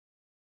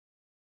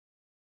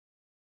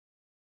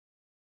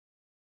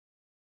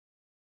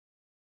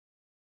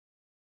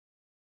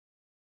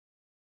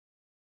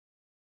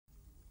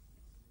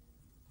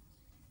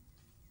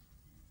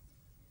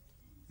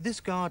This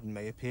garden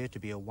may appear to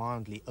be a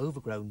wildly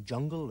overgrown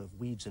jungle of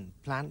weeds and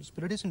plants,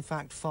 but it is in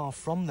fact far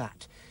from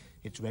that.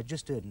 It's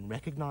registered and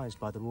recognised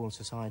by the Royal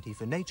Society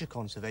for Nature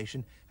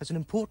Conservation as an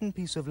important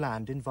piece of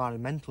land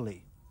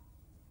environmentally.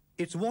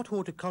 It's what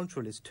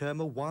horticulturalists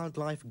term a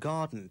wildlife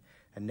garden,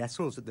 and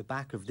nestles at the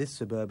back of this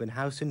suburban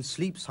house in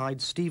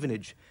Sleepside,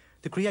 Stevenage,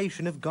 the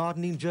creation of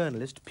gardening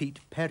journalist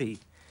Pete Perry.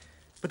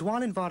 But while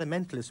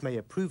environmentalists may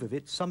approve of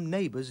it, some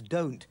neighbours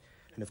don't,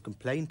 and have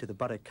complained to the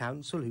Borough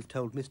Council, who've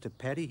told Mr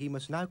Perry he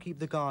must now keep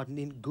the garden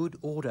in good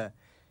order.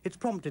 It's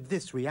prompted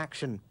this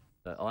reaction.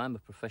 I am a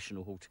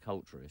professional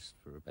horticulturist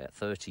for about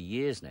 30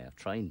 years now,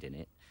 trained in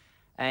it,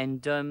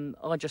 and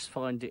I just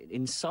find it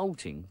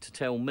insulting to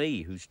tell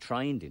me, who's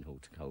trained in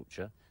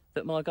horticulture,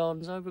 that my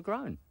garden's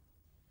overgrown.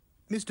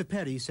 Mr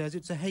Perry says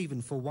it's a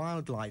haven for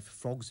wildlife,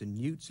 frogs and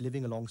newts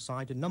living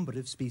alongside a number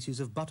of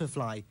species of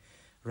butterfly.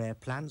 Rare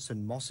plants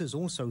and mosses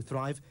also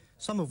thrive,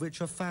 some of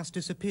which are fast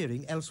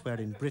disappearing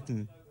elsewhere in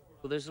Britain.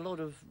 Well, there's a lot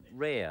of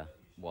rare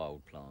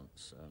wild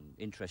plants.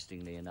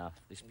 Interestingly enough,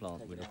 this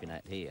plant we're looking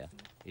at here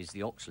is the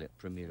oxlip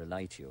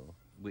primulolatior,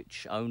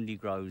 which only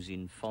grows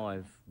in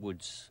 5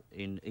 woods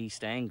in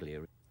East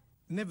Anglia.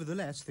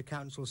 Nevertheless, the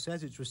council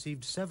says it's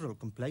received several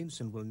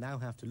complaints and will now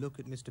have to look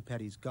at Mr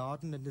Perry's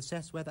garden and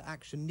assess whether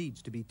action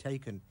needs to be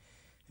taken.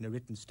 In a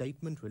written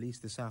statement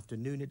released this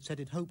afternoon, it said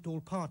it hoped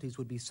all parties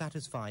would be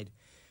satisfied.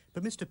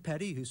 But Mr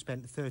Perry, who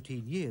spent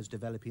 13 years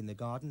developing the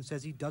garden,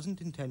 says he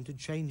doesn't intend to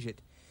change it.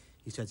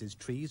 He says his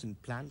trees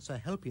and plants are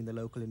helping the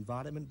local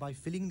environment by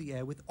filling the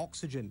air with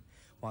oxygen,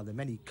 while the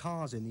many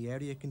cars in the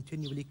area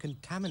continually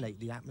contaminate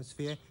the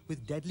atmosphere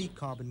with deadly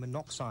carbon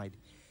monoxide.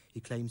 He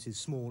claims his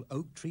small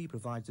oak tree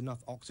provides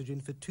enough oxygen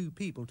for 2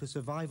 people to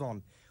survive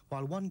on,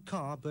 while 1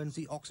 car burns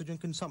the oxygen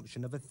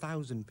consumption of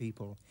 1,000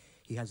 people.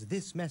 He has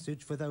this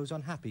message for those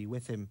unhappy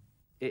with him.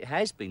 It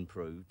has been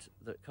proved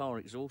that car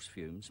exhaust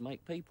fumes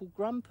make people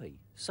grumpy.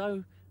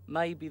 So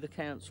maybe the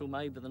council,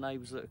 maybe the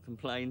neighbours that have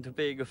complained are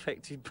being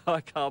affected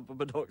by carbon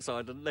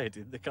monoxide and lead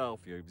in the car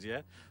fumes,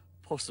 yeah?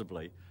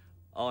 Possibly.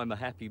 I'm a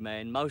happy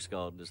man. Most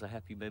gardeners are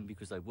happy men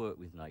because they work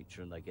with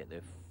nature and they get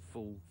their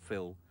full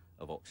fill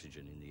of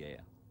oxygen in the air.